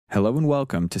Hello and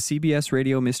welcome to CBS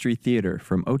Radio Mystery Theater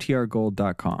from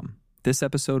OTRGold.com. This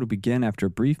episode will begin after a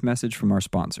brief message from our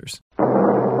sponsors. Come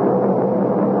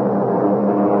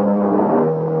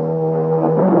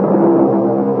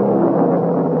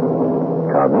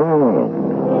in.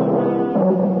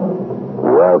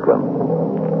 Welcome.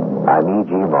 I'm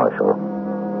E.G. Marshall.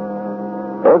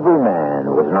 Every man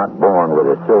was not born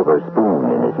with a silver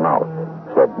spoon in his mouth,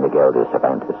 said Miguel de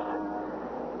Cervantes.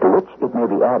 To which it may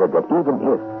be added that even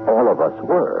if all of us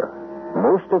were,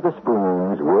 most of the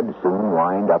spoons would soon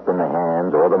wind up in the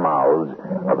hands or the mouths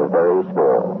of a very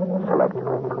small select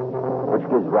group. Which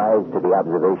gives rise to the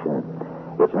observation,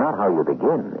 it's not how you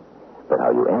begin, but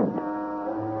how you end.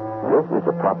 This is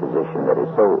a proposition that is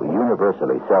so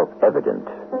universally self-evident.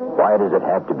 Why does it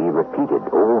have to be repeated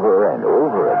over and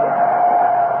over again?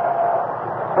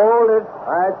 Hold it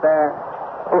right there.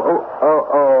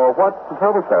 What's the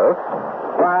trouble, Sheriff?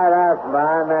 Right out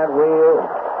behind that wheel.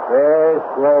 Very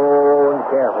slow and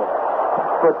careful.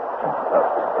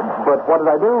 But what did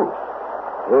I do?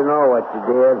 You know what you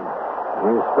did.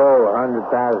 You stole a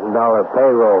 $100,000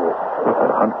 payroll.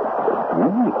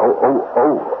 Me?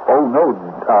 Oh, no.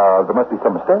 There must be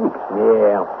some mistake.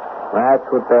 Yeah, that's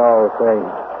what they all say.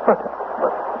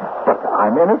 But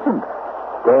I'm innocent.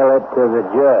 Tell it to the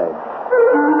judge.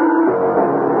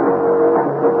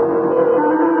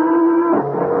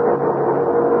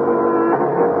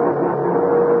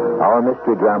 Our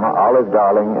mystery drama, Olive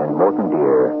Darling and Morton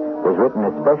Dear, was written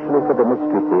especially for the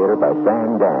Mystery Theater by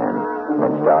Sam Dan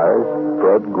and stars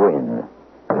Fred Gwynne.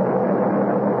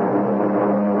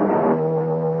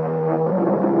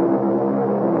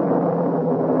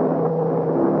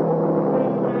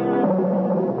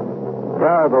 There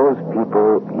are those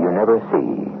people you never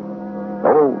see.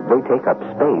 Oh, they take up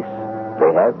space.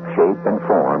 They have shape and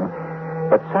form,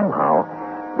 but somehow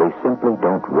they simply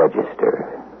don't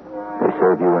register. They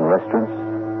serve you in restaurants.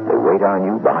 They wait on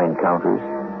you behind counters.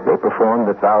 They perform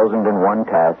the 1,001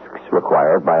 tasks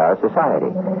required by our society.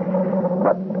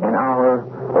 But an hour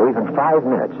or even 5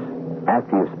 minutes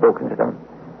after you've spoken to them,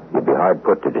 you'd be hard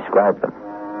put to describe them.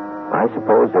 I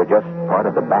suppose they're just part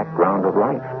of the background of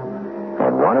life.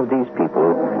 And one of these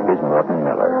people is Morton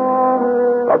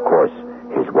Miller. Of course,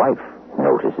 his wife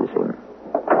notices him.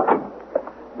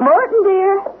 Morton,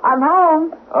 dear, I'm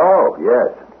home. Oh,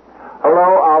 yes.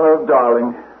 Hello, Olive,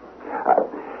 darling.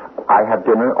 I have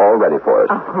dinner all ready for us.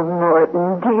 Oh,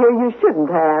 Morton, dear, you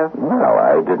shouldn't have. Well,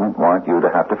 I didn't want you to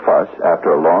have to fuss after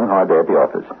a long, hard day at the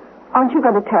office. Aren't you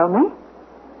going to tell me?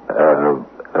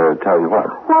 Tell you what?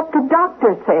 What the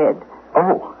doctor said.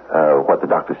 Oh, what the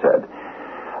doctor said.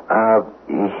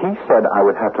 He said I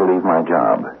would have to leave my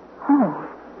job. Oh,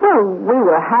 well, we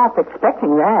were half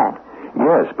expecting that.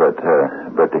 Yes, but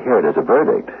to hear it as a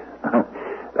verdict.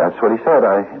 That's what he said.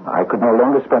 I could no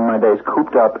longer spend my days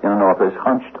cooped up in an office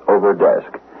hunched over a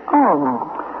desk. Oh.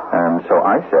 And so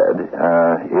I said,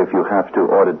 if you have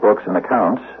to audit books and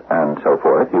accounts and so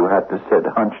forth, you have to sit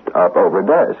hunched up over a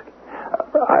desk.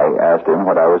 I asked him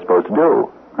what I was supposed to do.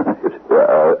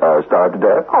 Starve to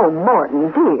death? Oh,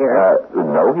 Morton, dear.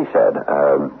 No, he said.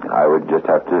 I would just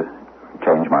have to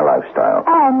change my lifestyle.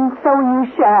 And so you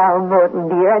shall, Morton,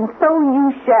 dear, and so you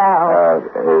shall.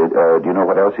 Do you know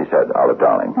what else he said, Olive,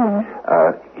 darling?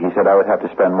 He said I would have to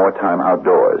spend more time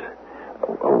outdoors.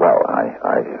 Well,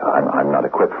 I'm not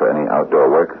equipped for any outdoor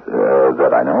work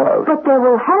that I know of. But there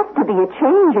will have to be a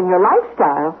change in your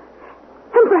lifestyle.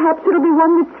 And perhaps it'll be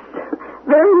one that's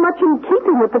very much in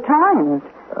keeping with the times.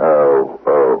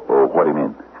 What do you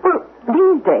mean? Well,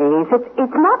 these days,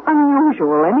 it's not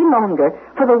unusual any longer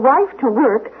for the wife to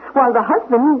work while the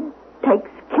husband takes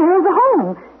care of the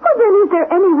home. Well, then is there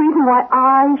any reason why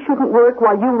I shouldn't work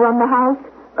while you run the house?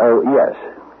 Oh, yes.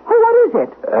 Well, what is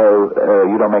it?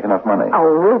 You don't make enough money.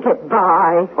 Oh, we'll get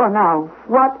by. Well, now,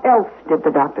 what else did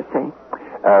the doctor say?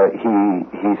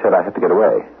 He said I have to get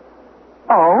away.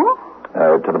 Oh?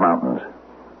 To the mountains.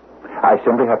 I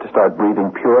simply have to start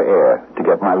breathing pure air to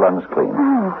get my lungs clean.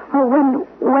 Oh, well,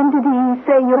 when did he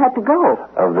say you had to go?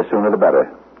 The sooner the better.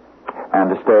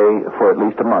 And to stay for at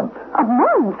least a month. A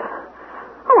month?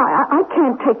 Oh, I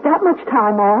can't take that much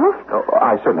time off. Oh,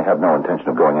 I certainly have no intention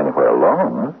of going anywhere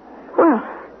alone. Well,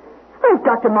 if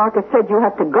Dr. Marcus said you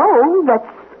have to go, that's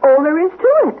all there is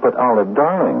to it. But, Olive,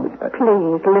 darling...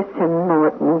 Please listen,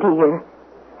 Morton, dear.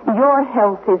 Your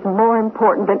health is more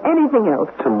important than anything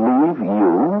else. To leave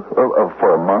you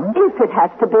for a month? If it has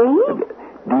to be.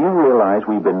 Do you realize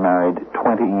we've been married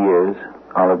 20 years,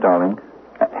 Olive, darling?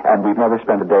 And we've never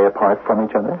spent a day apart from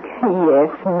each other? Yes,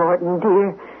 Morton,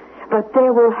 dear. But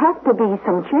there will have to be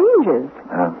some changes.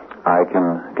 I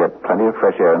can get plenty of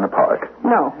fresh air in the park.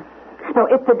 No. Now,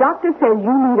 if the doctor says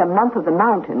you need a month of the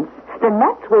mountains, then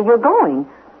that's where you're going.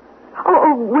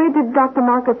 Oh, where did Dr.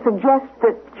 Marcus suggest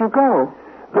that you go?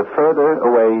 The further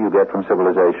away you get from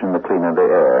civilization, the cleaner the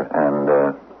air,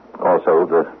 and also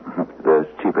the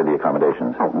cheaper the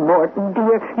accommodations. Oh, Morton,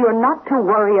 dear, you're not to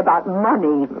worry about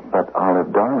money. But,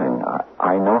 Olive, darling,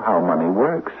 I know how money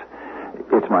works.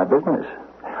 It's my business.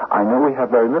 I know we have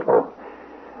very little.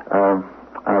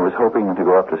 I was hoping to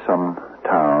go up to some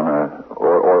town,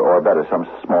 or better, some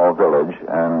small village,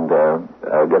 and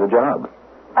get a job.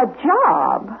 A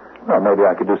job? Well, maybe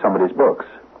I could do somebody's books,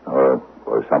 or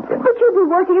something. But you'll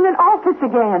be working in an office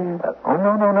again.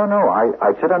 No.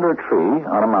 I'd sit under a tree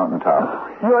on a mountaintop.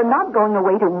 You're not going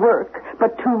away to work,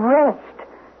 but to rest.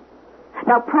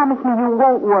 Now, promise me you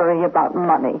won't worry about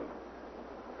money.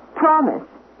 Promise.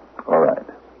 All right.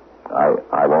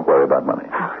 I won't worry about money.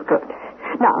 Good.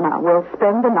 Now, we'll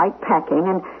spend the night packing,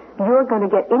 and you're going to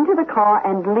get into the car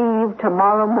and leave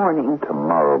tomorrow morning.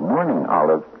 Tomorrow morning,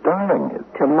 Olive, darling.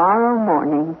 Tomorrow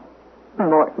morning,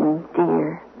 Morton,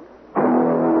 dear.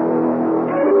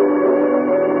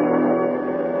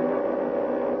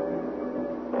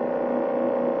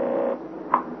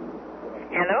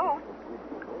 Hello?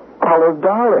 Olive,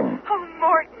 darling. Oh,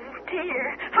 Morton,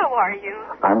 dear. How are you?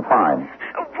 I'm fine.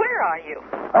 Where are you?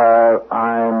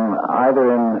 I'm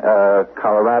either in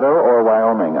Colorado or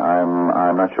Wyoming.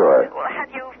 I'm not sure. Well, have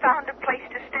you found a place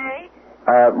to stay?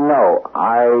 No.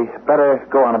 I better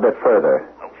go on a bit further.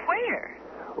 Where?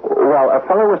 Well, a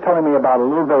fellow was telling me about a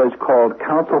little village called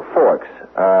Council Forks,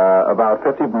 about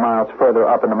 50 miles further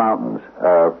up in the mountains.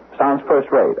 Sounds first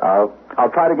rate.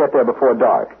 I'll try to get there before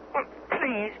dark. Well,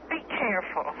 please, be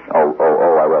careful. Oh,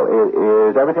 I will.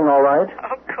 Is everything all right?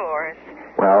 Of course.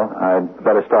 Well, I'd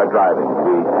better start driving.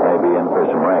 We may be in for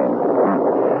some rain.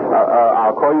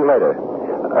 I'll call you later.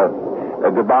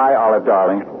 Goodbye, Olive,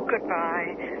 darling.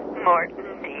 Goodbye,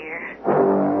 Morton, dear.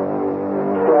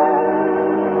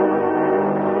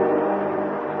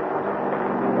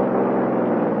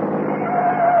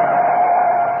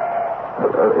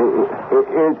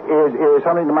 Is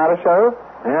something the matter, Sheriff?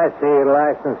 I see your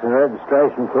license and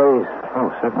registration, please.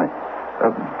 Oh, certainly.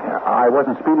 I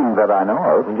wasn't speeding that I know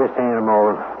of. Just hand them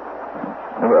over.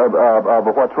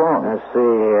 But what's wrong? Let's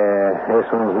see, this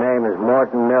one's name is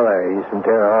Morton Miller. He's from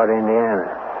Terre Haute, Indiana.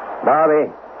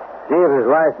 Bobby, see if his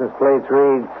license plates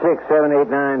read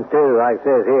 67892, like it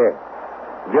says here.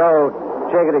 Joe,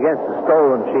 check it against the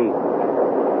stolen sheet.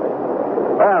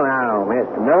 Well, now,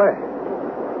 Mr. Miller,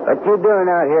 what you doing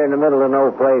out here in the middle of no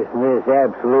place in this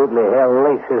absolutely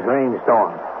hellacious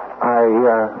rainstorm?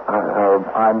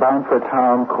 I'm bound for a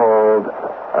town called,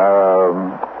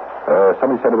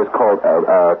 somebody said it was called,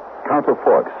 Council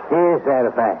Forks. Is that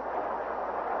a fact?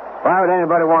 Why would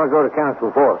anybody want to go to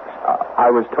Council Forks? I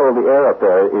was told the air up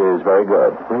there is very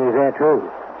good. Is that true?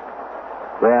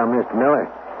 Well, Mr. Miller,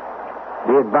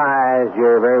 be advised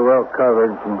you're very well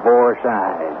covered from four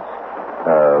sides.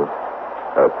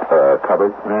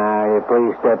 Covered? Now, you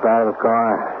please step out of the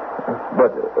car.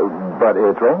 But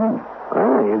it's raining.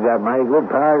 Well, you got mighty good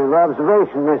powers of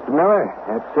observation, Mr. Miller.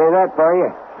 I have to say that for you.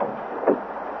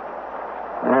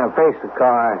 Now, face the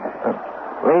car.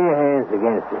 Lay your hands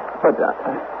against it. But,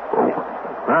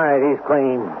 all right, he's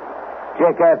clean.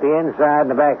 Check out the inside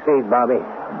and the back seat, Bobby.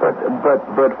 But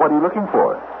what are you looking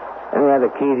for? Any other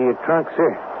key to your trunk,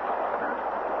 sir?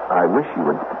 I wish you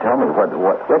would tell me what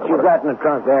you got in the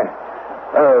trunk there?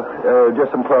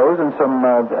 Just some clothes and some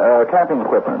camping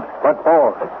equipment. What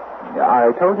for?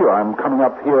 I told you I'm coming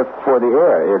up here for the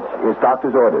air. It's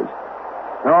doctor's orders.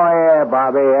 Oh, yeah,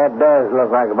 Bobby, that does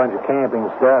look like a bunch of camping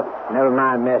stuff. Never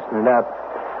mind messing it up.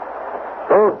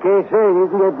 Okay, sir, you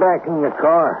can get back in your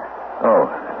car. Oh,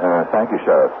 thank you,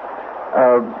 Sheriff.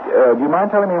 Do you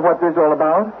mind telling me what this is all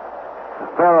about? A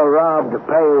fellow robbed a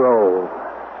payroll.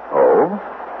 Oh?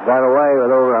 Got away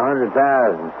with over 100,000.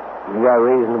 You got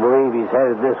reason to believe he's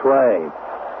headed this way.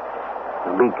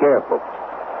 Now be careful.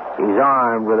 He's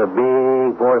armed with a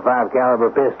big .45 caliber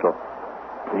pistol.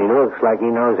 And he looks like he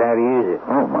knows how to use it.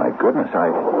 Oh, my goodness.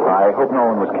 I hope no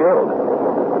one was killed.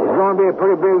 There's going to be a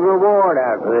pretty big reward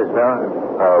out for this fella.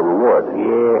 Reward?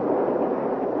 Yeah.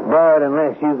 But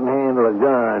unless you can handle a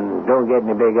gun, don't get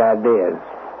any big ideas.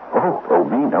 Oh,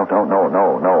 me? No.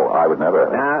 I would never.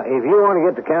 Now, if you want to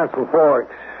get to Council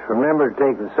Forks, remember to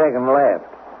take the second left.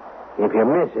 If you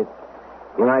miss it,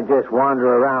 you might just wander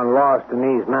around lost in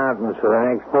these mountains for the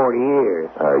next 40 years.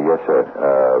 Yes,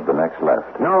 sir. The next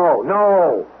left.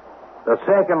 No. The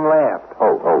second left.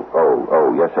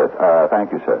 Oh, yes, sir.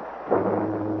 Thank you, sir.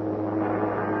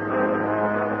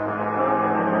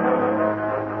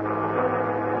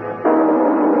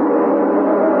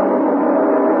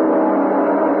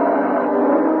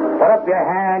 up your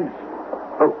hands.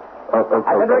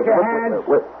 I said raise your hands.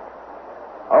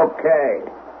 Okay.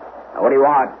 Now, what do you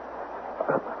want?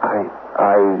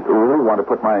 I really want to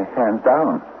put my hands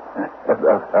down.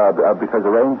 Because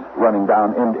the rain's running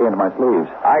down into my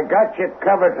sleeves. I got you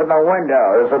covered from the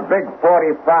window. There's a big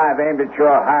 45 aimed at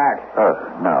your heart.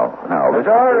 No. The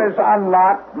door is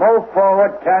unlocked. Move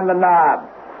forward, turn the knob.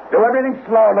 Do everything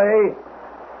slowly.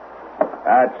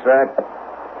 That's it.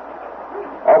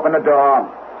 Open the door.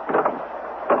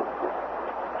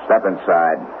 Step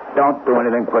inside. Don't do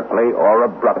anything quickly or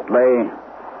abruptly.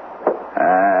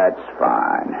 That's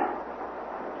fine.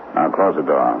 Now close the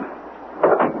door.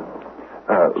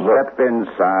 Step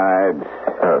inside.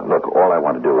 Look, all I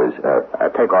want to do is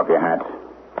take off your hat.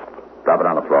 Drop it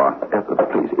on the floor.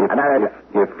 Please,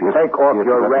 if you take off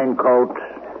your raincoat.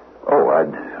 Oh,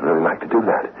 I'd really like to do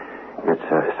that. It's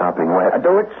sopping wet.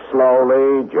 Do it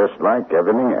slowly, just like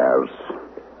everything else.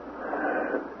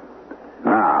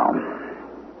 Now,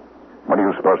 what are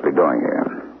you supposed to be doing here?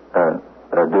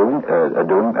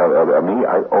 Me?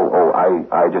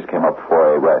 I just came up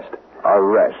for a rest. A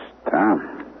rest, huh?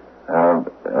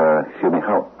 Excuse me,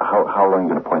 how long are you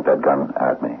going to point that gun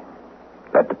at me?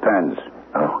 That depends.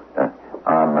 Oh,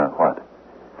 on what?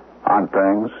 On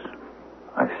things.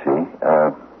 I see.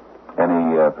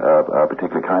 Any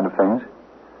particular kind of things?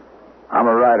 I'm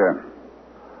a writer.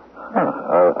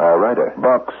 A writer?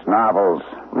 Books, novels.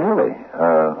 Really?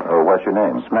 What's your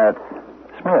name? Smith.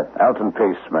 Smith? Elton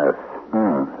P. Smith.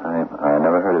 I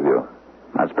never heard of you.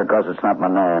 That's because it's not my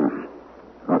name.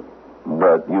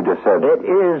 But you just said... It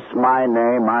is my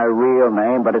name, my real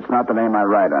name, but it's not the name I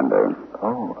write under.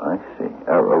 Oh, I see.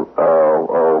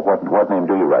 What name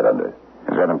do you write under?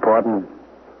 Is that important?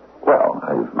 Well,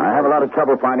 I have a lot of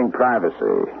trouble finding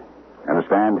privacy.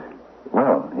 Understand?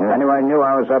 Well, yeah. If anyone knew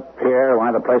I was up here,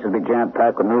 why the place would be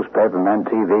jam-packed with newspapermen,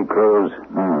 TV crews.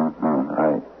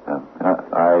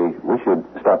 I wish you'd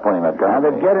stop pointing that gun. Now,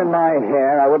 to get in my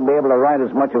hair, I wouldn't be able to write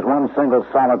as much as one single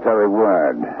solitary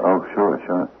word. Oh, sure.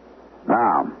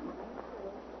 Now,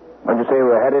 where'd you say we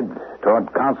were headed?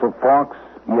 Toward Council Forks?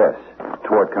 Yes,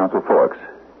 toward Council Forks.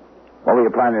 What were you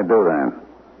planning to do then?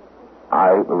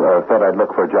 I thought I'd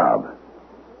look for a job.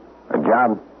 A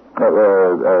job?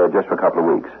 Just for a couple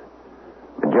of weeks.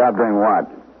 A job doing what?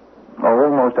 Oh,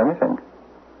 almost anything.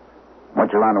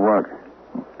 What's your line of work?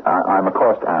 I'm a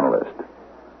cost analyst.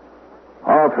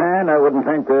 Offhand, I wouldn't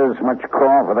think there's much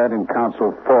call for that in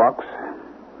Council Forks.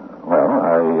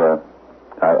 Well,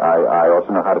 I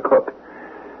also know how to cook.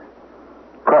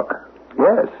 Cook?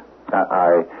 Yes.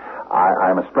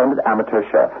 I'm a splendid amateur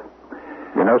chef.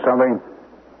 You know something?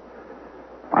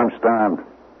 I'm starved.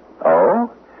 Oh?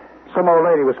 Some old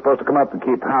lady was supposed to come up and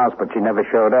keep house, but she never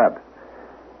showed up.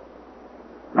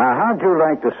 Now, how'd you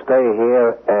like to stay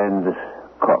here and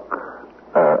cook?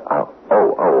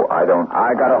 I don't...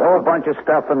 I got a whole bunch of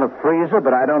stuff in the freezer,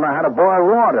 but I don't know how to boil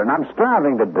water, and I'm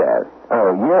starving to death.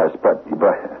 Oh, yes, but you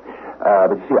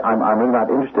see, I'm really not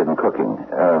interested in cooking.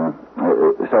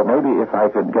 So maybe if I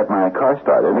could get my car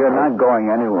started... You're not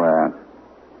going anywhere.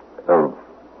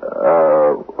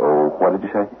 What did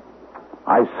you say?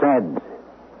 I said,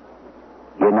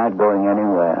 you're not going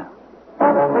anywhere.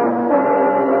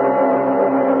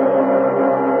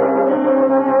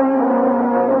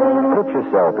 Put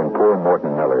yourself in poor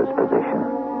Morton Miller's position.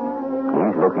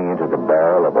 He's looking into the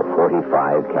barrel of a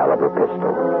 .45 caliber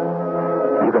pistol.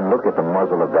 You can look at the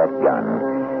muzzle of that gun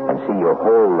and see your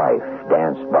whole life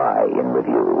dance by in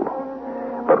review.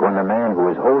 But when the man who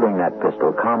is holding that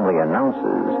pistol calmly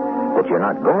announces that you're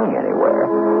not going anywhere,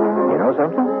 you know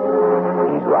something?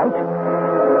 He's right.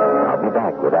 I'll be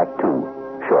back with Act 2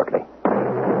 shortly.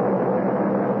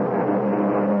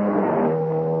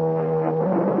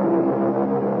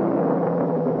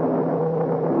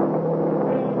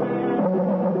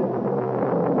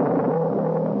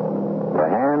 The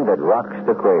hand that rocks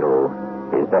the cradle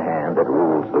is the hand that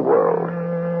rules the world.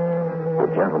 The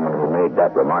gentleman who made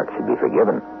that remark should be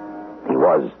forgiven. He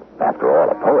was, after all,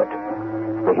 a poet.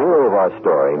 The hero of our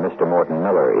story, Mr. Morton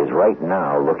Miller, is right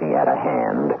now looking at a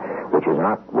hand which is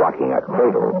not rocking a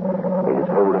cradle. It is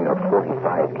holding a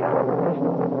 .45 caliber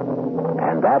pistol.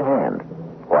 And that hand,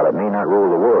 while it may not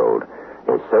rule the world,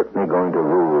 is certainly going to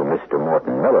rule Mr.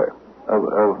 Morton Miller.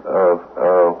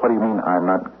 What do you mean I'm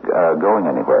not going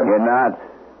anywhere? You're not?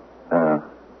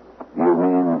 You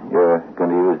mean you're going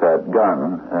to use that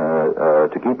gun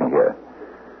to keep me here?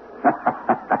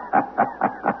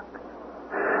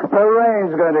 The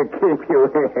rain's going to keep you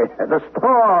here. The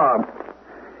storm.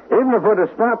 Even if we're to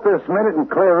stop this minute and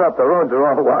clear up, the roads are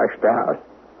all washed out.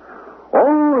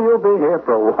 Oh, you'll be here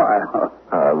for a while.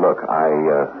 Look,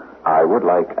 I would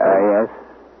like... Yes?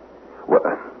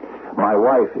 My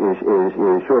wife is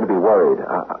sure to be worried.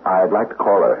 I'd like to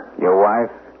call her. Your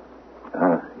wife?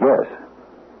 Yes.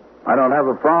 I don't have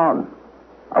a phone.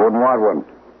 I wouldn't want one.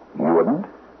 You wouldn't?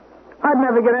 I'd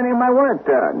never get any of my work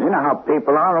done. You know how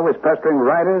people are, always pestering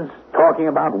writers, talking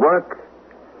about work.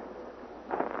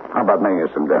 How about making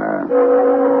us some dinner?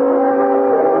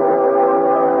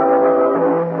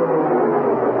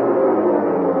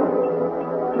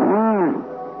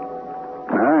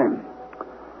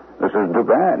 This isn't too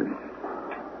bad.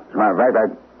 As a matter of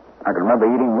fact, I can remember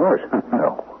eating worse.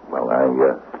 No. Well, I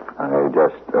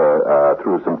just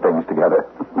threw some things together.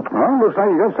 Well, looks like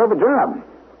you got yourself a job.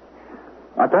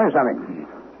 I'll tell you something.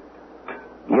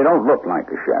 You don't look like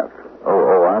a chef.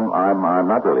 Oh, I'm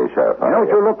not really a chef. You know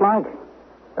what you look like?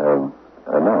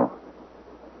 No.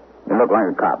 You look like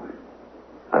a cop.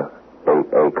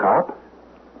 A cop?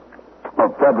 A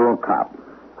federal cop.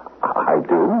 I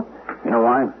do? You know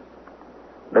why?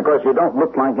 Because you don't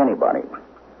look like anybody.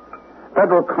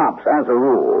 Federal cops, as a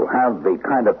rule, have the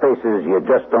kind of faces you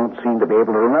just don't seem to be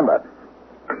able to remember.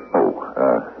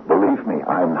 Believe me,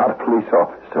 I'm not a police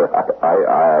officer.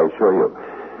 I assure you.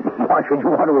 Why should you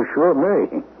want to assure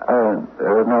me?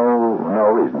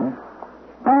 No reason.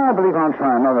 I believe I'll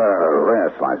try another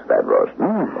rare slice of that roast.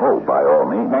 Oh, by all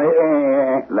means.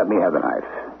 Let me have the knife.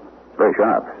 Very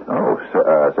sharp. Oh,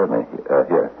 certainly.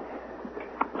 Here.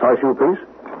 Slice you, please?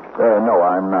 No,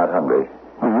 I'm not hungry.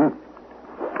 Mm-hmm.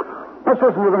 Let's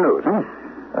listen to the news,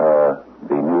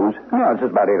 The news? No, it's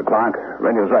just about 8 o'clock.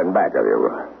 Radio's right in back of you.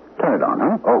 Turn it on,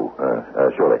 huh? Oh,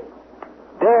 surely.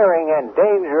 Daring and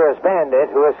dangerous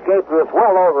bandit who escaped with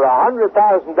well over $100,000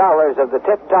 of the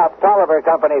Tip-Top Tolliver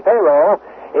Company payroll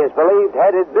is believed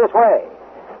headed this way.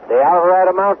 The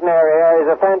Alvarado Mountain area is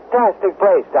a fantastic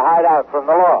place to hide out from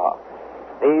the law.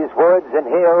 These woods and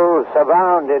hills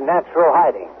abound in natural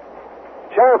hiding.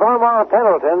 Sheriff Armand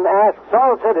Pendleton asks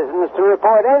all citizens to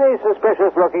report any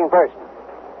suspicious-looking person.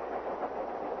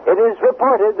 It is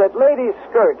reported that ladies'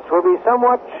 skirts will be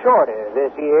somewhat shorter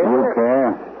this year. You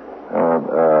care?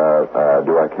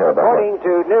 Do I care about According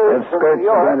to news If from skirts New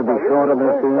York, are going to be shorter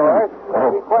this year?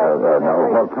 no.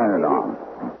 Well, turn it on.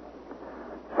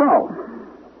 So,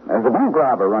 there's a bank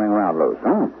robber running around loose,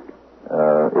 huh?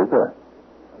 Is there?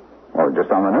 Well,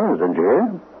 just on the news, didn't you hear?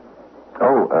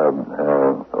 Well,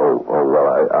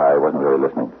 I wasn't really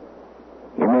listening.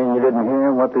 You mean you didn't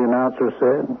hear what the announcer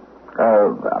said?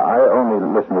 I only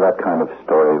listen to that kind of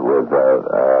story with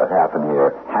half an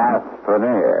ear. Half an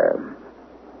ear.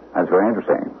 That's very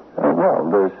interesting.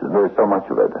 Well, there's so much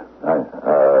of it.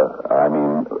 I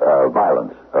mean,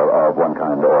 violence of one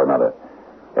kind or another.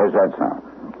 Is that so?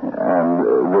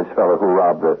 And this fellow who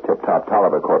robbed the Tip-Top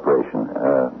Tolliver Corporation,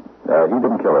 he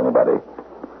didn't kill anybody.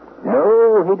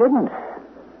 No, he didn't.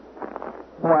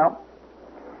 Well,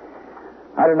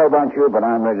 I don't know about you, but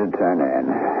I'm ready to turn in.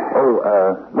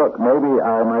 Look, maybe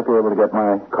I might be able to get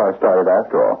my car started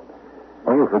after all.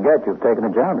 Well, you forget you've taken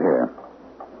a job here.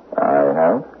 I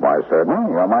have? Why,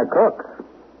 certainly. You're my cook.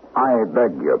 I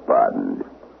beg your pardon,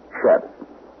 chef.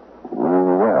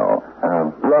 Well,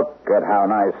 Look at how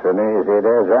nice and easy it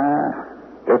is, huh?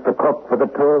 Just a cook for the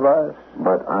two of us.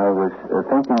 but I was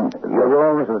thinking... Your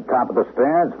room's at the top of the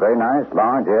stairs. Very nice,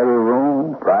 large, airy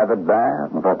room, private bath.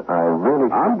 But I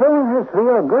really... I'm doing this for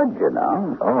your good, you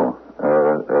know.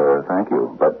 Thank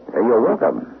you, but... You're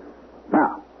welcome.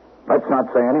 Now, let's not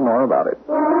say any more about it.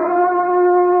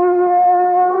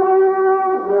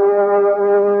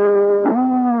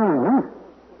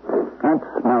 That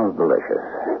smells delicious.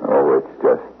 Oh, it's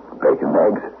just bacon and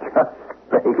eggs. Just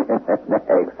bacon and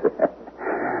eggs.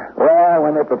 Well,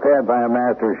 when they're prepared by a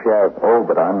master chef. Oh,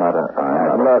 but I'm not a...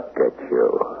 Look at you.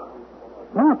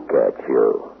 Look at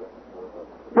you.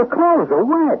 Your clothes are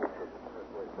wet.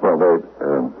 Well,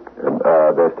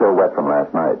 they're still wet from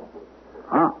last night.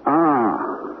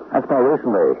 That's more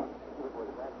recently.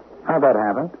 How'd that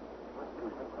happen?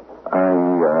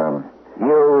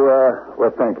 You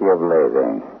were thinking of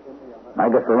leaving. I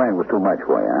guess the rain was too much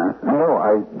for you, huh? No,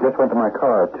 I just went to my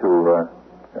car to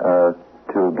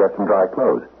get some dry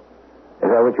clothes. Is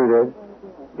that what you did?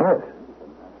 Yes.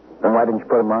 Then why didn't you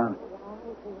put them on?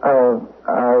 I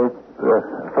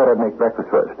thought I'd make breakfast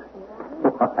first.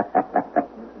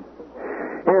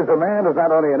 Here's a man who's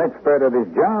not only an expert at his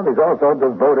job, he's also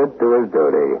devoted to his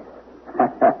duty.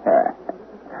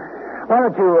 Why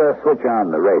don't you switch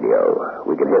on the radio?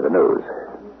 We can hear the news.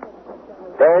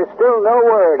 There is still no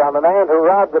word on the man who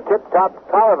robbed the Tip-Top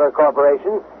Tolliver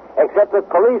Corporation, except that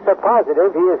police are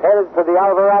positive he is headed for the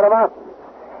Alvarado Mountains.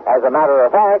 As a matter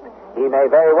of fact, he may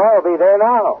very well be there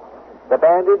now. The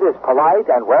bandit is polite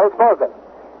and well-spoken.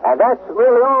 And that's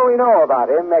really all we know about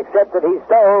him, except that he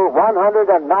stole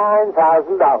 $109,000.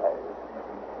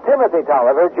 Timothy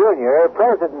Tolliver, Jr.,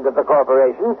 president of the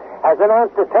corporation, has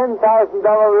announced a $10,000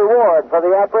 reward for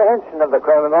the apprehension of the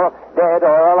criminal, dead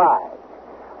or alive.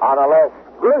 On a less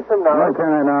gruesome note...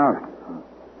 Okay, now.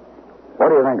 What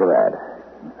do you think of that?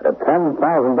 A $10,000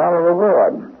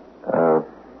 reward.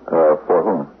 For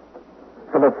whom?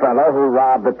 For the fellow who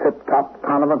robbed the Tip-Top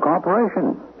Tolliver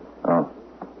Corporation. Oh.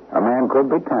 A man could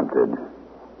be tempted.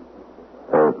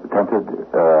 Tempted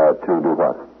to do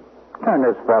what? Turn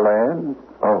this fella in.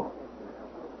 Oh.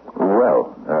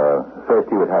 Well, first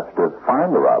he would have to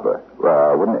find the robber,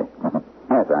 wouldn't he?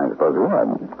 Yes, I suppose he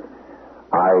would.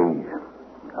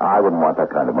 I wouldn't want that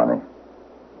kind of money.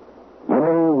 You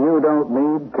mean you don't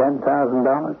need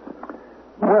 $10,000?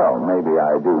 Well, maybe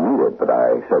I do need it, but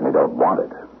I certainly don't want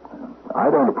it. I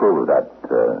don't approve of that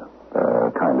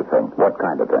kind of thing. What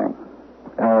kind of thing?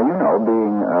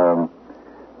 Being,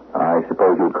 I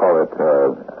suppose you'd call it,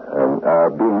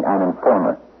 being an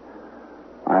informer.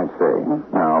 I see.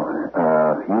 Now,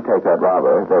 you take that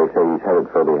robber, they say he's headed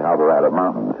for the Alvarado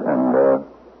Mountains, and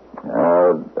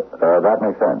that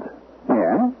makes sense.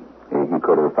 Yeah? He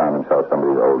could have found himself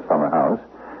somebody's old summer house.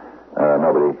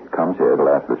 Nobody comes here till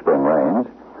after the spring rains.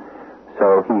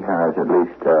 So he has at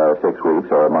least 6 weeks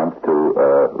or a month to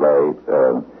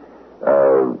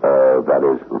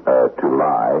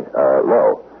lie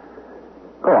low.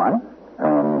 Go on.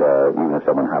 And even if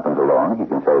someone happens along, he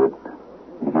can say that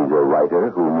he's a writer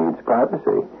who needs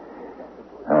privacy.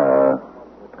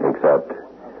 Except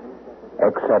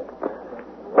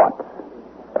what?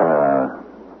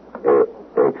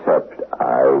 Except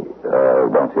I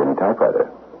don't see any typewriter.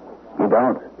 You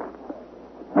don't?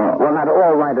 No. Well, not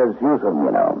all writers use them,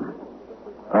 you know.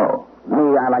 Oh.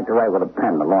 Me, I like to write with a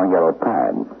pen, a long yellow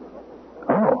pad.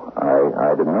 Oh,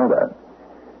 I didn't know that.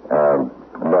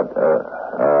 But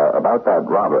about that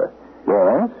robber.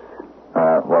 Yes?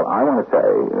 Well, I want to say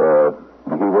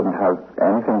he wouldn't have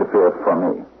anything to fear from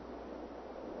me.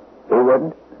 He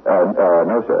wouldn't?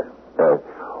 No, sir.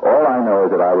 All I know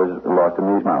is that I was lost in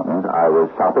these mountains. I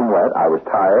was sopping wet. I was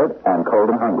tired and cold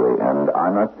and hungry. And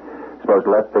I'm not supposed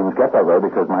to let things get that way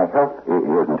because my health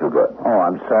isn't too good. Oh,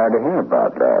 I'm sorry to hear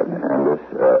about that. And this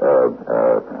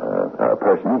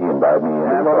person, he invited me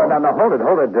in. Now, hold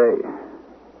it, Dave.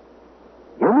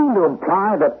 You mean to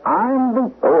imply that I'm the...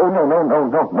 Oh,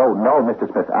 no, Mr.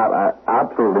 Smith.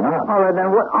 Absolutely not. All right, then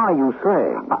what are you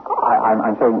saying?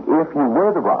 I'm saying if you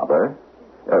were the robber,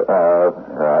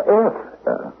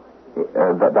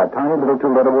 that tiny little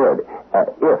two-letter word,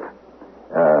 if,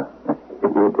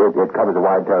 it covers a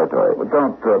wide territory. Well,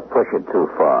 don't push it too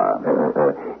far.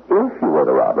 If you were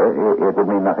the robber, it would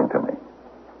mean nothing to me.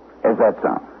 Is that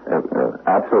so?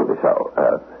 Absolutely so.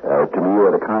 To me, you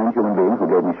are the kind human beings who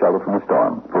gave me shelter from the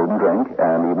storm, food and drink,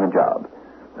 and even a job.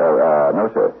 No,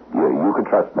 sir. You could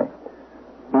trust me.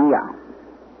 Yeah.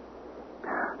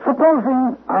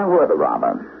 Supposing I were the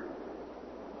robber,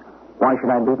 why should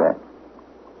I do that?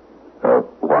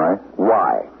 Why?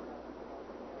 Why?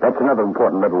 That's another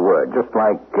important little word, just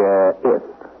like if.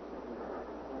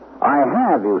 I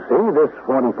have, you see, this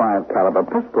 .45 caliber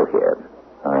pistol here.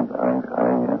 I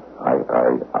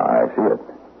see it.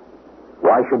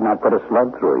 Why shouldn't I put a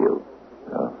slug through you?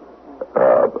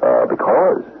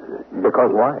 Because.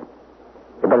 Because why?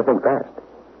 You better think fast.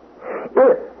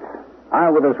 If I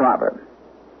were this robber,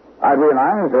 I'd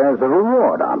realize there's a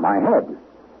reward on my head.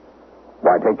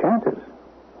 Why take chances?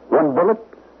 One bullet,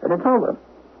 and it's over.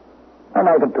 And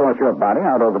I could toss your body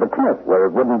out over the cliff where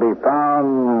it wouldn't be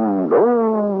found,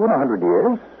 in 100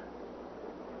 years.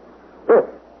 If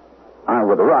I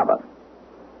were the robber,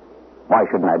 why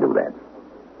shouldn't I do that?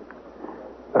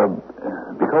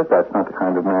 Because that's not the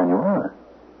kind of man you are.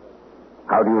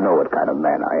 How do you know what kind of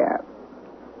man I am?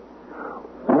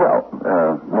 Well,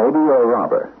 maybe you're a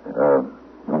robber,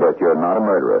 but you're not a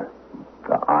murderer.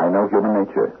 I know human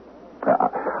nature.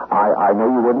 I know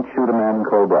you wouldn't shoot a man in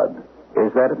cold blood.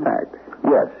 Is that a fact?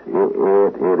 Yes,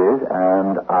 it is,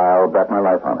 and I'll bet my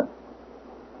life on it.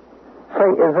 Say,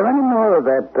 is there any more of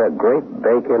that great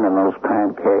bacon in those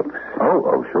pancakes?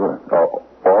 Oh, sure.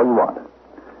 All you want.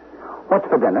 What's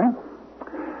for dinner?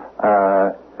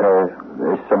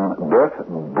 There's some boeuf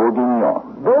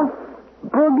bourguignon. Boeuf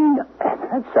bourguignon?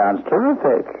 That sounds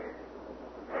terrific.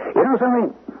 You know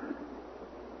something?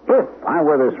 If I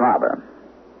were this robber,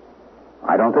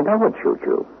 I don't think I would shoot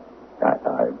you.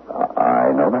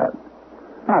 I know that.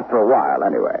 Not for a while,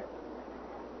 anyway.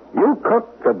 You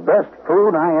cooked the best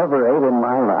food I ever ate in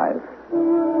my life.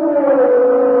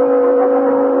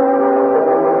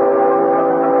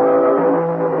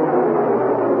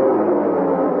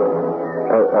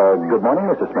 Good morning,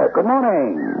 Mr. Smith. Good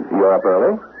morning. You're up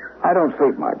early? I don't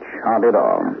sleep much, hardly at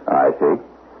all. I see.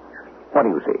 What do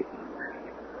you see?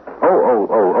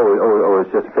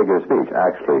 It's just a figure of speech.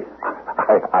 Actually,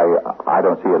 I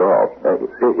don't see it all.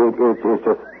 It's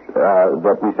just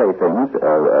that we say things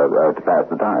to pass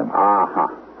the time. Uh-huh.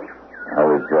 I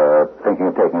was thinking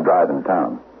of taking a drive in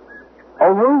town.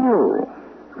 Oh, were you?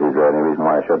 Is there any reason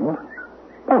why I shouldn't?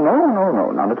 Oh,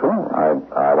 no, not at all.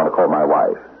 I want to call my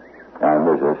wife. And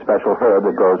there's a special herd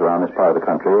that goes around this part of the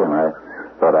country, and I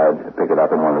thought I'd pick it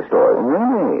up in one of the stores.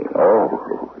 Really? Oh,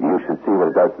 you should see what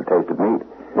it does to the taste of meat.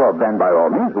 Well, then, by all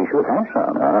means, we should have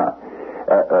some.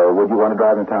 Would you want to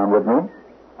drive in town with me?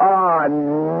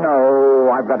 No.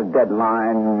 I've got a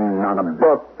deadline on a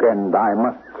book, and I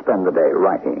must spend the day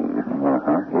writing.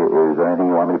 Is there anything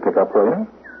you want me to pick up for you?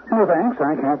 No, thanks.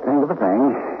 I can't think of a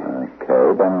thing.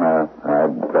 Okay, then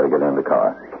I'd better get in the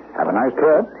car. Have a nice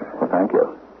trip. Well, thank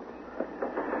you.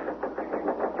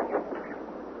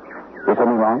 Is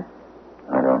something wrong?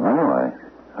 I don't know.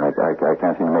 I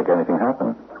can't seem to make anything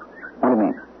happen. What do you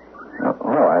mean?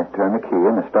 Well, I turn the key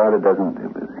and the starter doesn't...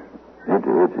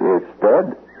 It's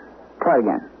dead. Try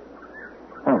again.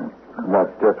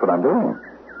 That's just what I'm doing.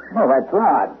 Oh, that's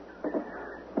odd.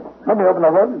 Let me open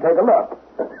the hood and take a look.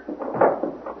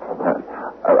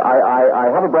 I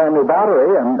have a brand new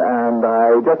battery and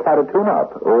I just had a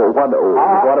tune-up.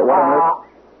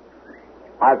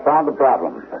 I found the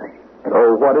problem.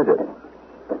 Oh, what is it?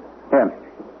 Here.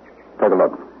 Take a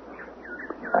look.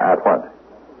 At what?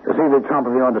 You see the top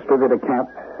of your distributor cap?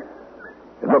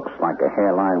 It looks like a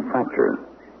hairline fracture.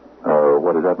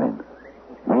 What does that mean?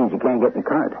 It means you can't get in the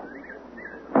cart.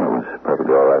 Well, it was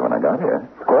perfectly all right when I got here.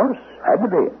 Of course. Had to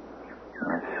be.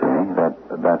 I see.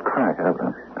 That crack.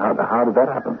 How did that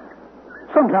happen?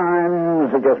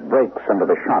 Sometimes it just breaks under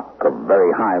the shock of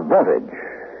very high voltage.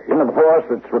 You know the force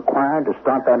that's required to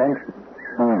start that engine?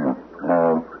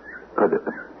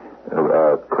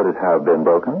 Could it have been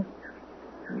broken?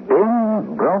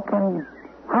 Been broken?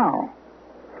 How?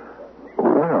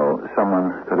 Well,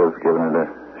 someone could have given it a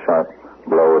sharp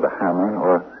blow with a hammer,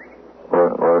 or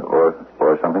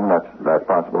something. That's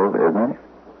possible, isn't it?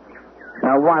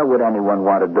 Now, why would anyone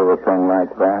want to do a thing like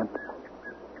that?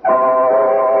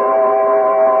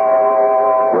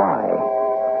 Why?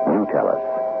 You tell us.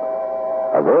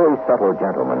 A very subtle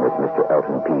gentleman, this Mr.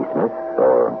 Elton P. Smith,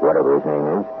 or whatever his name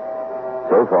is.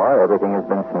 So far, everything has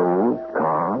been smooth,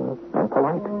 calm, and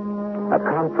polite. A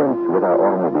conference with our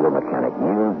automobile mechanic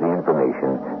yields the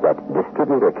information that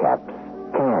distributor caps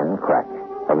can crack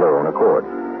of their own accord.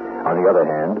 On the other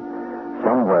hand,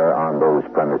 somewhere on those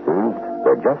premises,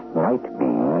 there just might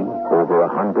be over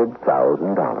 $100,000,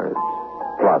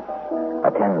 plus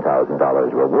a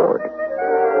 $10,000 reward.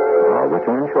 I'll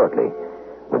return shortly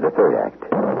with the third act.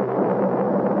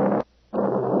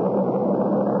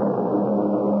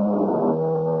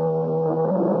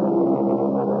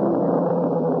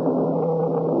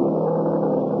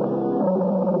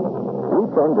 We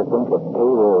tend to think of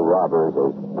payroll robbers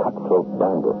as cutthroat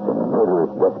bandits and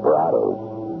murderous desperados.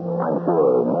 I'm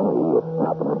sure many, if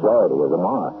not the majority of them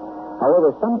are.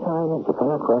 However, sometimes you come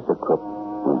across a crook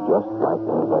who's just like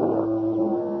anybody else.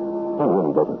 He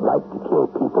really doesn't like to kill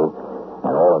people,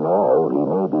 and all in all, he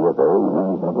may be a very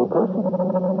reasonable person.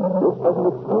 This doesn't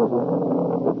excuse him.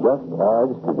 It just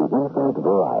adds to the infinite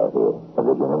variety of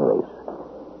the human race.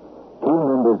 Two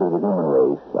members of the human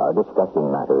race are discussing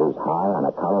matters high on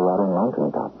a Colorado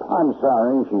mountaintop. I'm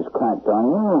sorry she's cracked on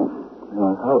you.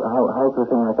 How could a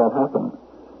thing like that happen?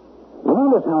 You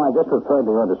notice how I just referred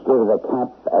to your distributor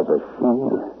cap as a she?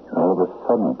 All of a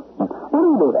sudden. Why do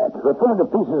you do that? Refer to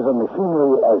pieces of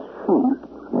machinery as she?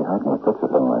 How can I fix a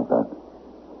thing like that?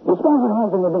 You suppose it has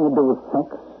anything to do with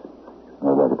sex?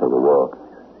 Maybe I could take a walk.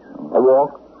 A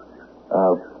walk?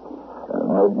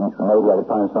 Maybe I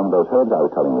could find some of those herbs I was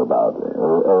telling you about.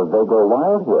 They grow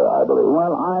wild here, I believe.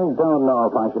 Well, I don't know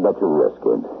if I should let you risk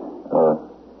it.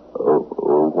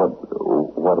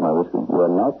 What am I risking?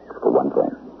 Your neck, for one thing.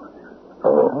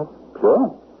 Oh?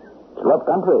 Sure. It's rough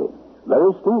country.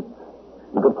 Very steep.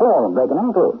 You could fall and break an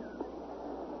ankle.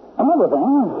 Another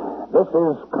thing, this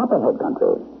is Copperhead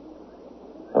country.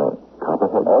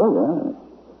 Copperhead? Oh, yeah.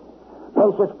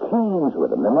 Place just teems with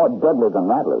them. They're more deadly than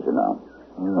rattlers, you know.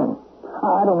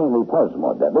 I don't mean the poison's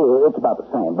more deadly. It's about the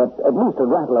same. But at least a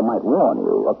rattler might warn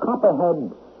you. A copperhead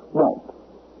won't.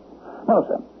 No,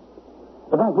 sir.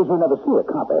 The fact is you never see a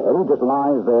copperhead. He just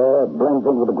lies there, blends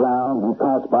in with the ground, you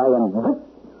pass by, and zip.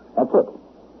 That's it.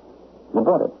 You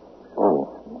bought it.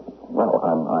 Oh. Well,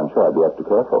 I'm sure I'd be extra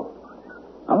careful.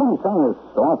 I'm only saying this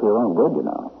all for your own good, you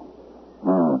know.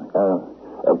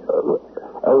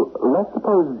 Let's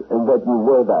suppose that you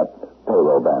were that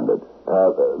payroll bandit.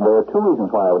 There are two reasons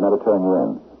why I would never turn you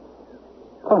in.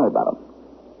 Tell me about them.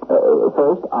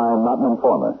 First, I'm not an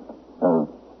informer.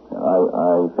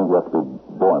 I think you have to be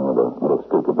born with a little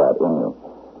streak of that in you.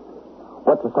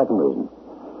 What's the second reason?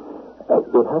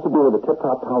 It has to do with the Tip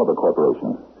Top Tolliver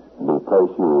Corporation. The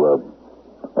place the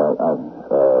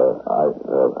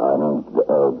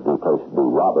place the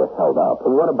robber held up.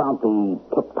 What about the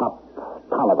Tip Top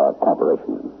Tolliver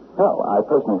Corporation? Well, I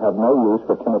personally have no use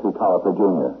for Timothy Tolliver,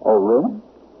 Jr. Oh, really? Is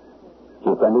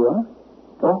he a friend of yours?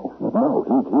 Oh, no,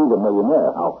 he's a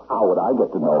millionaire. How would I get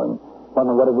to know him? Well,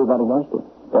 then what have you got against him?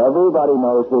 Everybody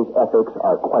knows his ethics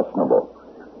are questionable.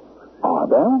 Are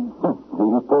they?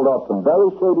 He's pulled off some very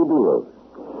shady deals.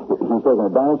 He's taken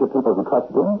advantage of people who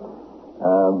trusted him.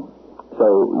 So,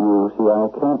 you see, I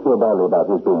can't feel badly about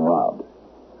his being robbed.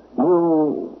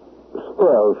 You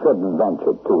still shouldn't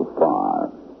venture too far.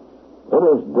 It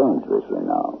is dangerous, you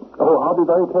know. Oh, I'll be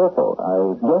very careful.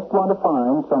 I just want to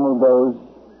find some of those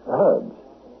herbs.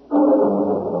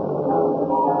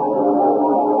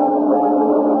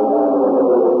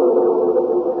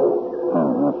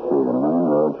 Let's see, the main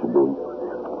road should be...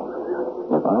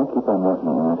 If I keep on walking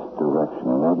in this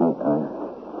direction, maybe I can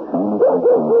come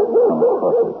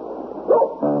across it.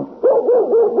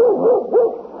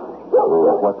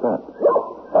 What's that?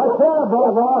 What's there,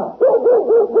 Boba?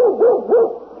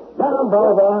 Down,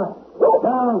 Boba.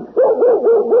 Down. Who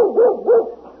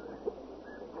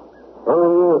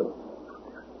are you?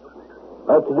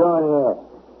 What you doing here?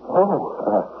 Oh,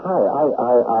 hi. I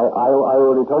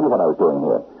already told you what I was doing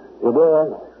here. You did?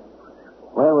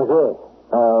 When was it?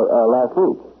 Last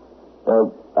week.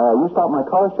 You stopped my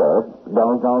car, Sheriff.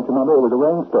 Don't you remember? It was a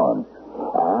rainstorm.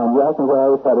 And you asked me where I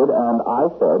was headed, and I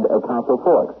said Council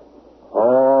Forks.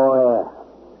 Oh, yeah.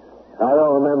 I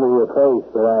don't remember your face,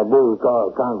 but I do recall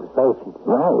a conversation.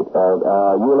 Right.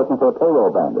 You were looking for a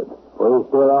payroll bandit. We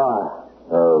still are.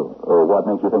 What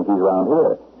makes you think he's around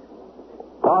here?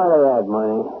 Part of that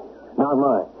money, not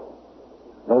much.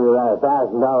 Maybe about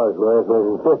 $1,000 worth was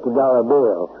in $50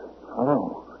 bills.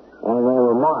 Oh. And they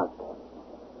were marked.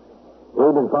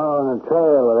 We've been following the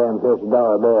trail of them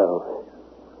 $50 bills.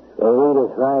 They lead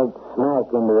us right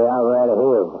smack into the Alvarado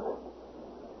Hills.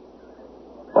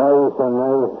 Why are you so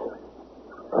nervous?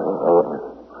 I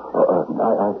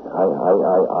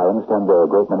understand there are a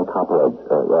great many copperheads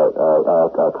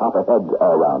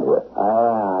around here.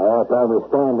 They're probably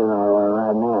standing on one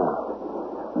right now.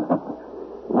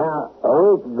 Now, a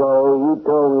week ago, you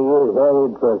told me you was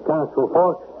headed for Council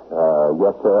Forks?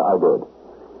 Yes, sir, I did.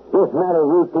 Just matter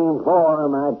of routine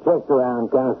form, I checked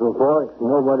around Council Forks.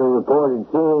 Nobody reported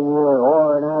seeing you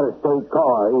or an out-of-state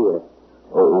car either.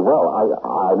 Well,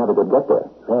 I never did get there.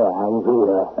 Yeah, I can see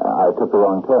that. I took the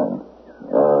wrong turn.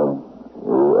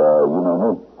 You know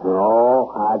me?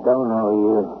 No, I don't know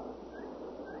you.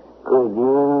 Could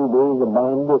you be the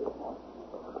bandit?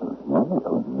 No.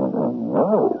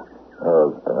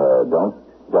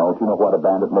 Don't you know what a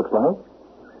bandit looks like?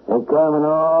 They come in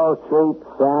all shapes,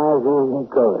 sizes, and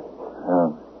colors.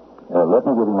 Let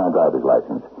me give you my driver's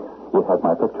license. It has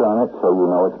my picture on it, so you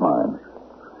know it's mine.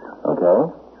 Okay?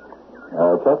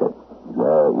 Check it.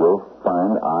 You'll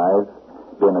find I've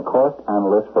been a cost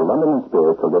analyst for London and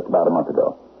Spears till just about a month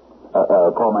ago.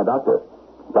 Call my doctor,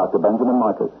 Dr. Benjamin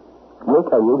Marcus. He'll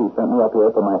tell you he sent me up here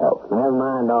for my health. Never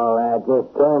mind all that. Just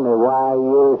tell me why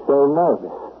you're so nervous.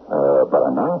 But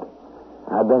I'm not.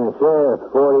 I've been a sheriff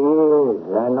 40 years.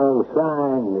 I know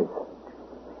signs.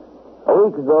 A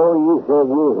week ago, you said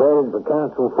you was headed for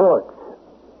Council Forks.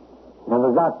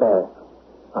 Never got there.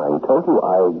 I told you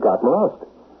I got lost.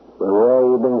 Well, where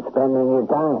you been spending your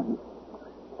time?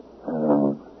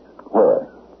 Where?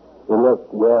 You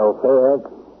look well fed,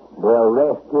 well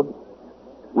rested.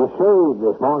 You shaved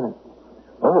this morning.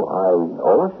 Oh, I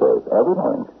always shave every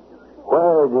morning.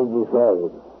 Where did you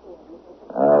shave?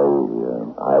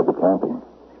 I was camping.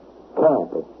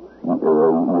 Camping?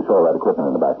 You saw that equipment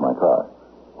in the back of my car.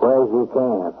 Where's your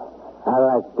camp? I'd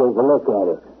like to take a look at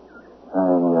it.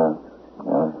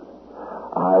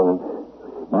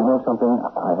 You know something?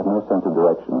 I have no sense of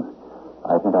direction.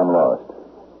 I think I'm lost.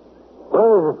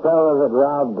 Where's the fellow that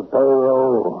robbed the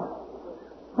payroll?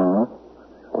 Now,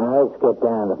 let's get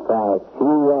down to facts.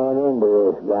 You ran into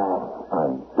this guy.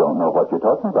 I don't know what you're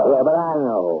talking about. Yeah, but I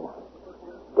know.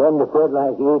 Tenderfoot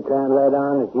like you trying to let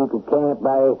on that you could camp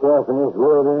by yourself in this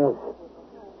wilderness.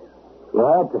 You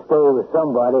had to stay with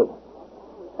somebody.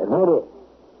 Admit it.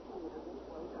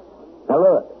 Now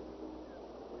look.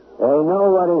 There ain't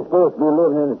nobody supposed to be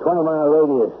living in a 20-mile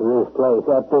radius of this place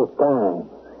at this time.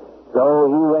 So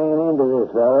you ran into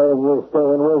this fella and you're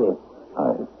staying with him.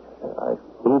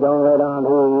 He don't let on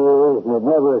who he is, and it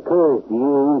never occurs to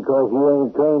you because you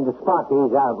ain't trained to spot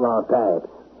these outlaw types.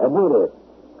 Admit it.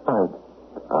 I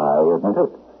admit it.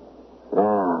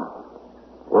 Now,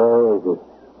 where is he?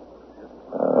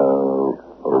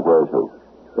 Where's who?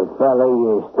 The fella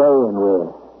you're staying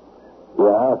with. You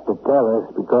have to tell us,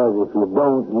 because if you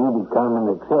don't, you become an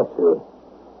accessory.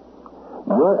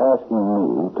 You're asking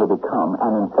me to become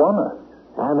an informer?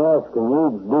 I'm asking you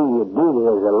to do your duty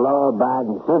as a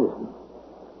law-abiding citizen.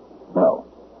 No.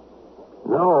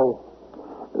 No.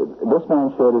 This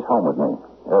man shared his home with me,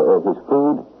 his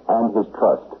food and his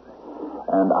trust.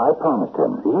 And I promised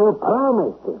him. You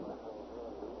promised him?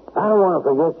 I don't want to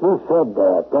forget you said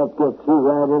that. That gets you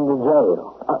right into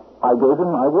jail. I gave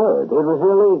him my word. It was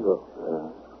illegal.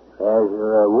 As a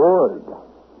reward.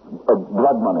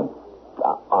 Blood money.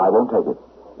 I won't take it.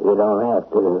 You don't have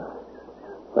to.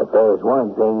 But there's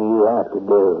one thing you have to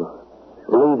do.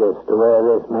 Lead us to where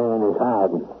this man is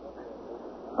hiding.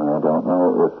 I don't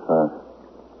know if...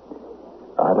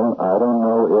 I don't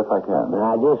know if I can.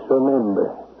 Now, just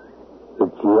remember,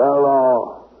 it's your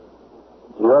law.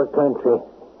 It's your country.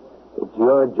 It's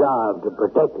your job to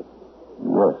protect it.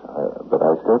 Yes, but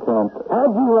I still can't...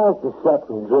 How'd you like to sit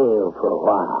in jail for a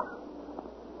while?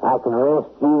 I can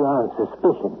arrest you on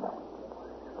suspicion.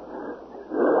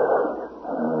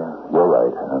 You're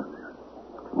right.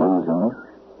 Reason,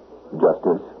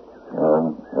 justice,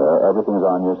 everything's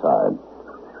on your side.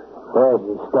 Where's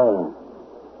he staying?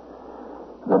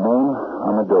 The name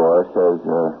on the door says,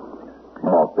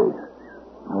 Maltby.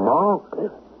 Maltby?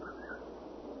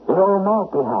 The old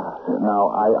Maltby house.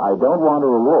 Now, I don't want a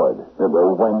reward.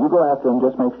 When you go after him,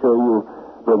 just make sure you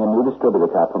bring a new distributor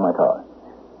cap for my car.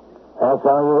 That's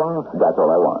all you want? That's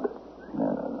all I want.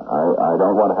 I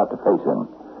don't want to have to face him.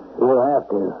 You'll have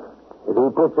to. If he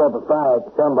puts up a fight,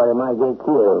 somebody might get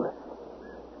killed.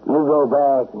 You go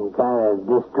back and kind of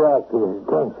distract his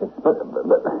attention.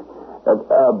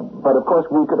 But of course,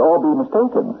 we could all be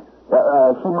mistaken.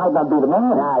 He might not be the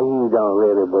man. Now, you don't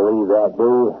really believe that, do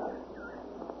you?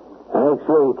 Now, make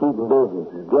sure you keep him busy.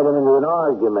 Get him into an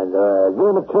argument, or a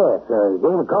game of chess, or a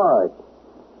game of cards.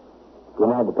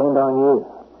 Can I depend on you?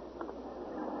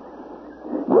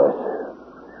 Yes.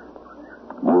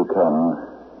 You can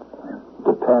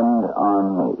depend on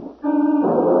me.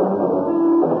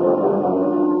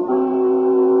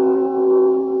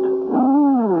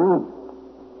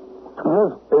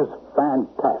 This is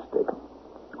fantastic.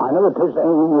 I never tasted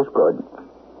anything this good.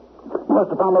 You must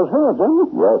have found those herbs, eh?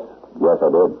 Yes, I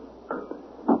did.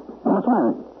 What's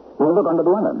that? You look under the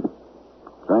linen.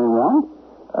 Is there anything wrong?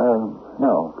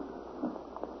 No.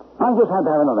 I just had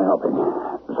to have another helping.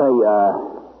 Say,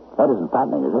 that isn't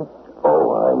fattening, is it?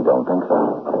 Oh, I don't think so.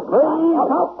 Please,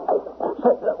 help!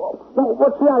 Say,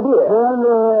 what's the idea? You're under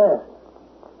arrest.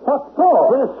 What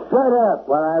for? Just shut up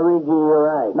while I read you your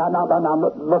rights. Now,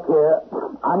 look here.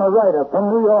 I'm a writer from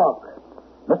New York.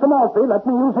 Mr. Maltby let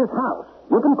me use his house.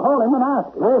 You can call him and ask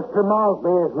him. Mr.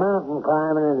 Maltby is mountain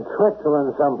climbing in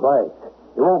Switzerland someplace.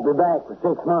 He won't be back for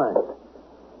 6 months.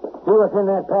 See what's in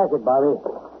that packet, Bobby.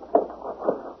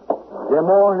 Is there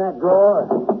more in that drawer?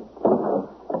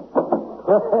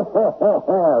 Look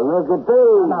at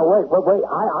these. Now, wait.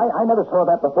 I never saw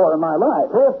that before in my life.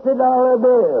 $50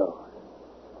 bill.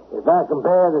 If I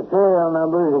compare the serial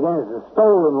numbers against the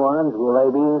stolen ones, will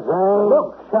they be the same?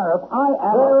 Look, Sheriff, I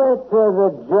am... Tell it to the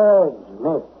judge,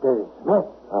 Mr. Smith.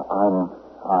 I'm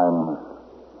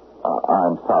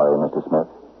sorry, Mr. Smith.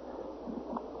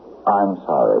 I'm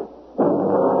sorry.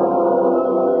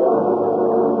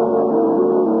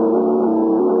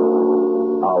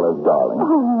 Olive, darling.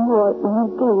 Oh,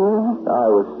 Morton, dear. I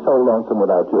was so lonesome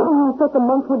without you. Oh, I thought the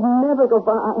month would never go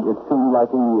by. It seemed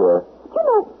like a year. Do you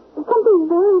know, something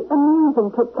very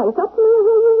amusing took place up near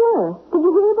where you were. Did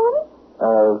you hear about it?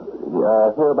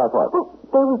 Hear about what? Well,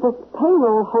 there was this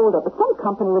payroll holdup at some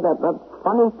company with a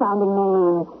funny-sounding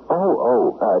name.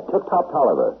 Tip Top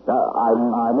Tolliver.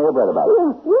 I may have read about it.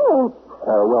 Yes.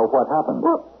 Well, what happened?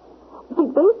 Well, see,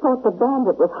 they thought the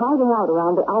bandit was hiding out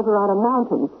around the Alvarado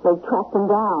Mountains. They tracked him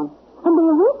down. And they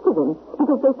arrested him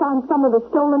because they found some of the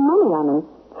stolen money on him.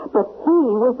 But he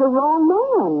was the wrong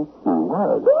man. He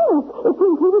was? Yes. It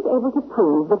seems he was able to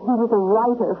prove that he was a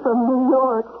writer from New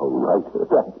York. A writer?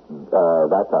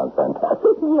 That sounds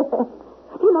fantastic. Yes.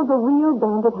 You know, the real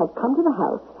bandit had come to the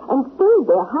house and stayed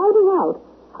there hiding out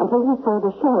until he saw the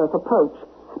sheriff approach.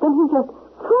 Then he just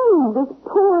framed this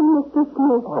poor Mr.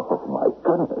 Smith. Oh, my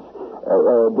goodness.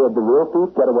 Did the real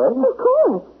thief get away? Of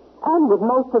course. And with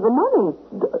most of the money.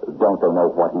 Don't they know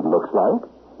what he looks like?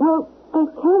 Well, they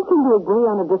can't seem to agree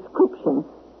on a description.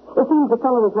 It seems the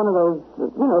fellow was one of those,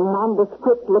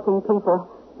 nondescript-looking people.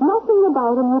 Nothing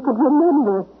about him you could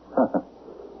remember.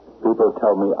 People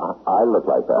tell me I look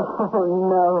like that. Oh,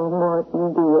 no,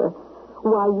 Morton, dear.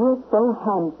 Why, you're so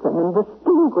handsome and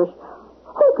distinguished.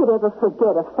 Who could ever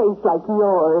forget a face like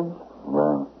yours?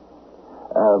 Well,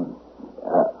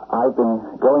 I've been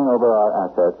going over our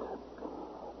assets,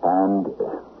 and,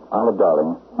 Olive,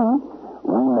 darling,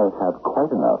 we may have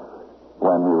quite enough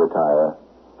when we retire,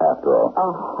 after all.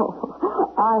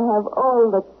 Oh, I have all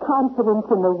the confidence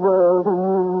in the world in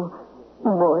you,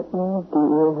 Morton,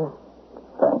 dear.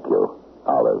 Thank you,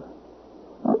 Olive.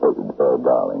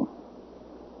 Darling.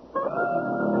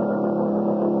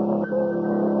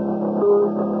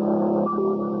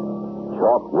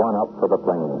 Chalk one up for the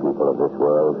plain people of this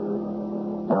world.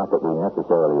 Not that we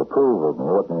necessarily approve of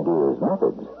Morton Deer's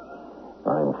methods.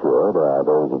 I'm sure there are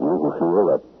those of you who feel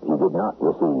that he did not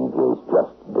receive his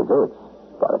just deserts.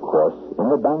 But, of course, in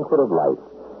the banquet of life,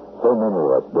 so many of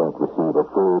us don't receive a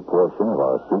full portion of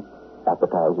our soup,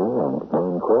 appetizer, and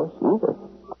main course either.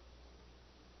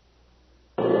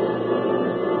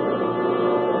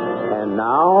 And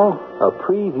now, a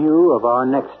preview of our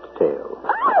next tale.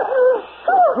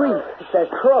 Grief, it's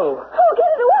that crow. Oh,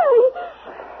 get it away!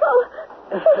 Oh,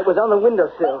 It was on the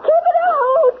windowsill. keep it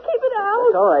out! Keep it out!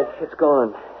 It's all right. It's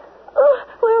gone. Oh,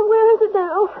 where is it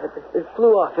now? It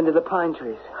flew off into the pine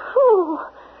trees. Oh,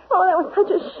 that was such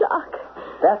a shock.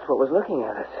 That's what was looking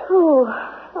at us.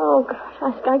 Oh,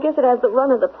 gosh. I guess it has the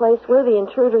run of the place. We're the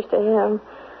intruders to him.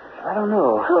 I don't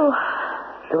know. Oh,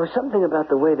 There was something about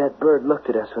the way that bird looked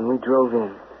at us when we drove in.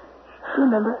 Do you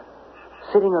remember?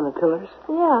 Sitting on the pillars?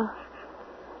 yeah.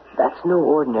 That's no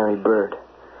ordinary bird.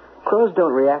 Crows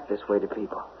don't react this way to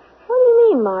people. What do you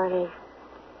mean, Marty?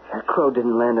 That crow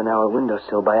didn't land on our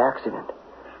windowsill by accident.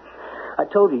 I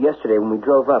told you yesterday when we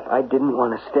drove up I didn't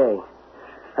want to stay.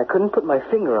 I couldn't put my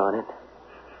finger on it.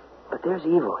 But there's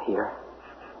evil here.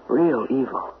 Real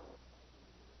evil.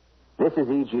 This is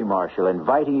E.G. Marshall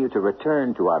inviting you to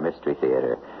return to our Mystery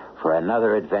Theater for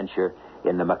another adventure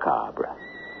in the macabre.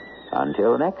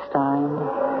 Until next time,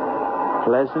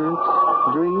 pleasant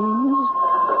dreams.